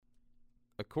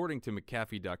According to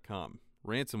McAfee.com,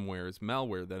 ransomware is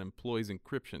malware that employs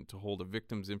encryption to hold a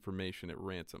victim's information at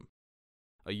ransom.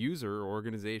 A user or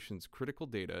organization's critical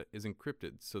data is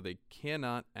encrypted so they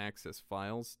cannot access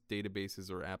files,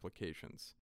 databases, or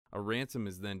applications. A ransom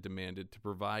is then demanded to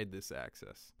provide this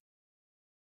access.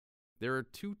 There are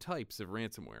two types of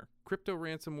ransomware: crypto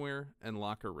ransomware and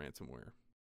locker ransomware.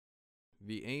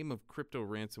 The aim of crypto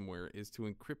ransomware is to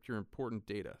encrypt your important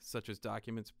data, such as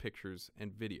documents, pictures,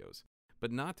 and videos,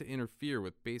 but not to interfere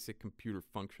with basic computer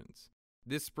functions.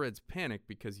 This spreads panic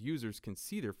because users can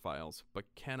see their files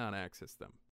but cannot access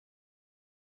them.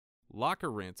 Locker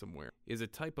ransomware is a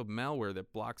type of malware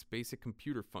that blocks basic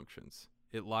computer functions.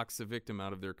 It locks the victim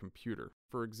out of their computer.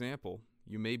 For example,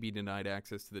 you may be denied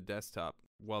access to the desktop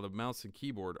while the mouse and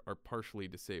keyboard are partially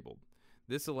disabled.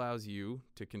 This allows you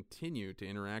to continue to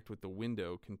interact with the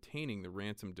window containing the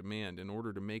ransom demand in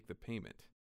order to make the payment.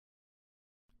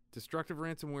 Destructive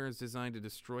ransomware is designed to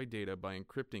destroy data by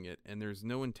encrypting it, and there's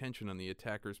no intention on the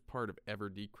attacker's part of ever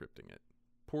decrypting it.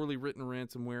 Poorly written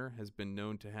ransomware has been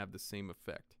known to have the same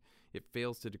effect. It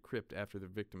fails to decrypt after the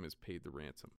victim has paid the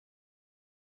ransom.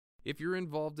 If you're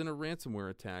involved in a ransomware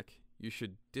attack, you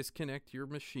should disconnect your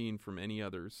machine from any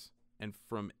others and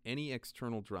from any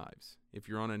external drives. If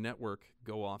you're on a network,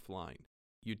 go offline.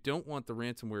 You don't want the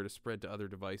ransomware to spread to other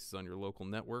devices on your local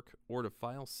network or to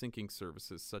file syncing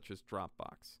services such as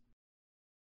Dropbox.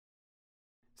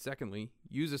 Secondly,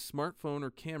 use a smartphone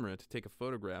or camera to take a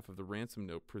photograph of the ransom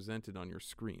note presented on your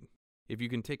screen. If you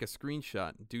can take a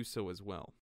screenshot, do so as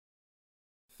well.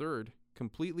 Third,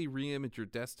 completely re-image your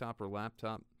desktop or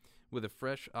laptop with a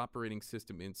fresh operating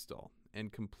system install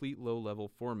and complete low-level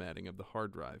formatting of the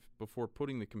hard drive before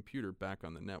putting the computer back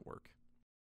on the network.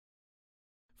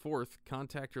 Fourth,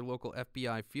 contact your local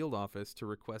FBI field office to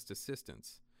request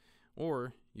assistance,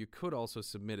 or you could also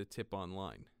submit a tip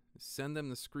online. Send them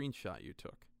the screenshot you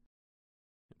took.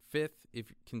 Fifth,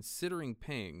 if considering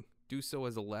paying, do so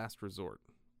as a last resort.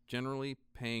 Generally,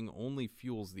 paying only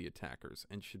fuels the attackers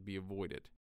and should be avoided.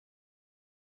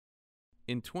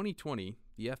 In 2020,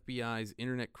 the FBI's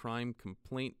Internet Crime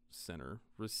Complaint Center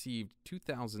received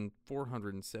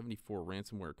 2,474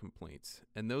 ransomware complaints,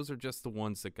 and those are just the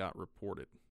ones that got reported.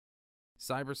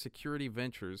 Cybersecurity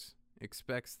Ventures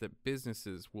expects that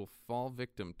businesses will fall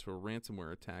victim to a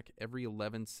ransomware attack every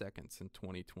 11 seconds in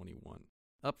 2021,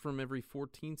 up from every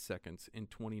 14 seconds in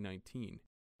 2019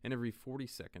 and every 40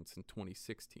 seconds in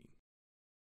 2016.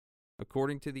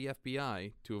 According to the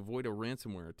FBI, to avoid a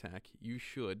ransomware attack, you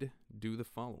should do the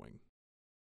following.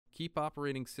 Keep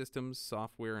operating systems,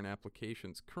 software, and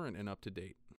applications current and up to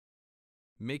date.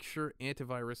 Make sure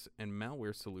antivirus and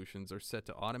malware solutions are set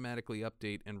to automatically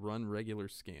update and run regular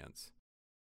scans.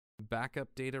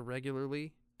 Backup data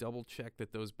regularly, double check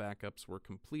that those backups were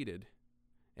completed,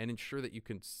 and ensure that you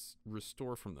can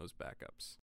restore from those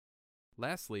backups.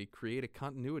 Lastly, create a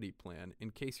continuity plan in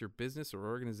case your business or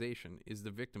organization is the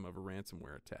victim of a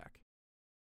ransomware attack.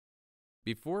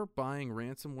 Before buying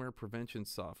ransomware prevention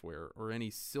software or any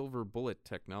silver bullet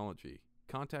technology,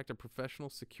 contact a professional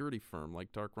security firm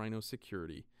like Dark Rhino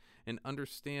Security and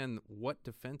understand what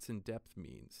defense in depth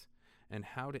means and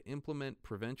how to implement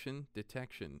prevention,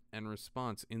 detection, and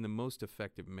response in the most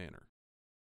effective manner.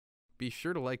 Be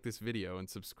sure to like this video and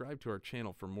subscribe to our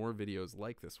channel for more videos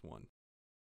like this one.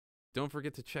 Don't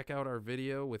forget to check out our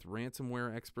video with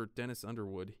ransomware expert Dennis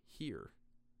Underwood here.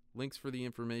 Links for the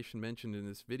information mentioned in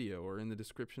this video are in the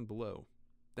description below.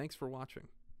 Thanks for watching.